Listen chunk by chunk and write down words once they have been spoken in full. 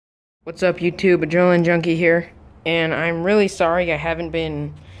What's up YouTube, Adrenaline Junkie here, and I'm really sorry I haven't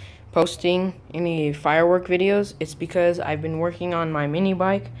been posting any firework videos. It's because I've been working on my mini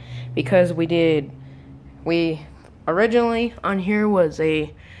bike, because we originally on here was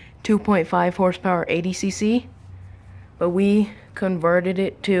a 2.5 horsepower 80cc, but we converted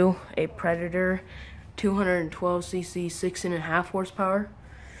it to a Predator 212cc 6.5 horsepower.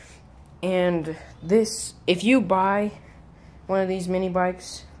 And this, if you buy one of these mini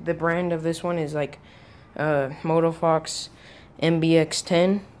bikes, the brand of this one is like Motofox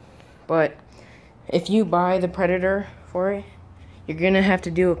MBX10, but if you buy the Predator for it, you're gonna have to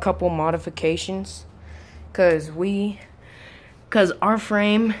do a couple modifications, cause our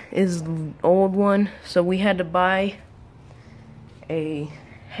frame is the old one, so we had to buy a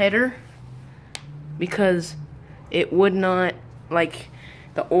header because it would not, like,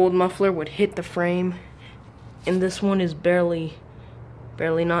 the old muffler would hit the frame, and this one is barely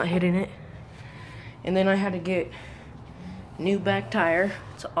not hitting it. And then I had to get new back tire.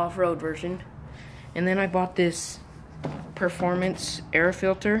 It's an off-road version. And then I bought this performance air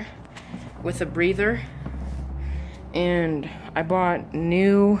filter with a breather, and I bought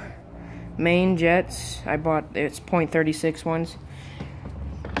new main jets. It's .36 ones,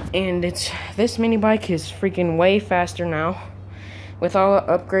 and this mini bike is freaking way faster now with all the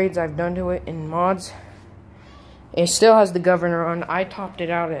upgrades I've done to it and mods. It still has the governor on. I topped it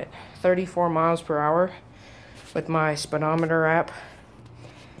out at 34 miles per hour with my speedometer app.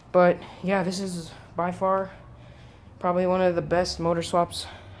 But yeah, this is by far probably one of the best motor swaps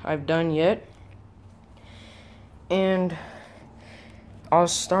I've done yet. And I'll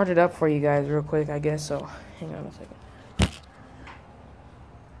start it up for you guys real quick, I guess. So hang on a second.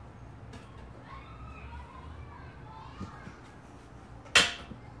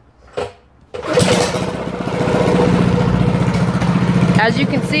 As you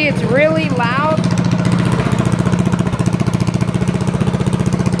can see, it's really loud.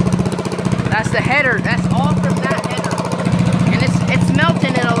 That's the header. That's all from that header. And it's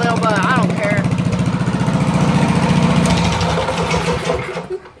melting it a little, but I don't care.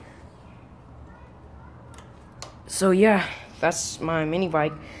 So yeah, that's my mini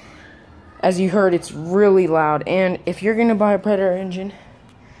bike. As you heard, it's really loud. And if you're gonna buy a Predator engine,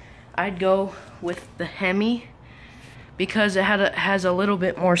 I'd go with the Hemi, because it has a little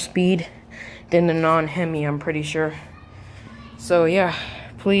bit more speed than the non-Hemi, I'm pretty sure. So yeah,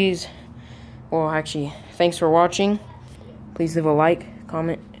 please, well actually, thanks for watching. Please leave a like,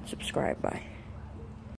 comment, and subscribe. Bye.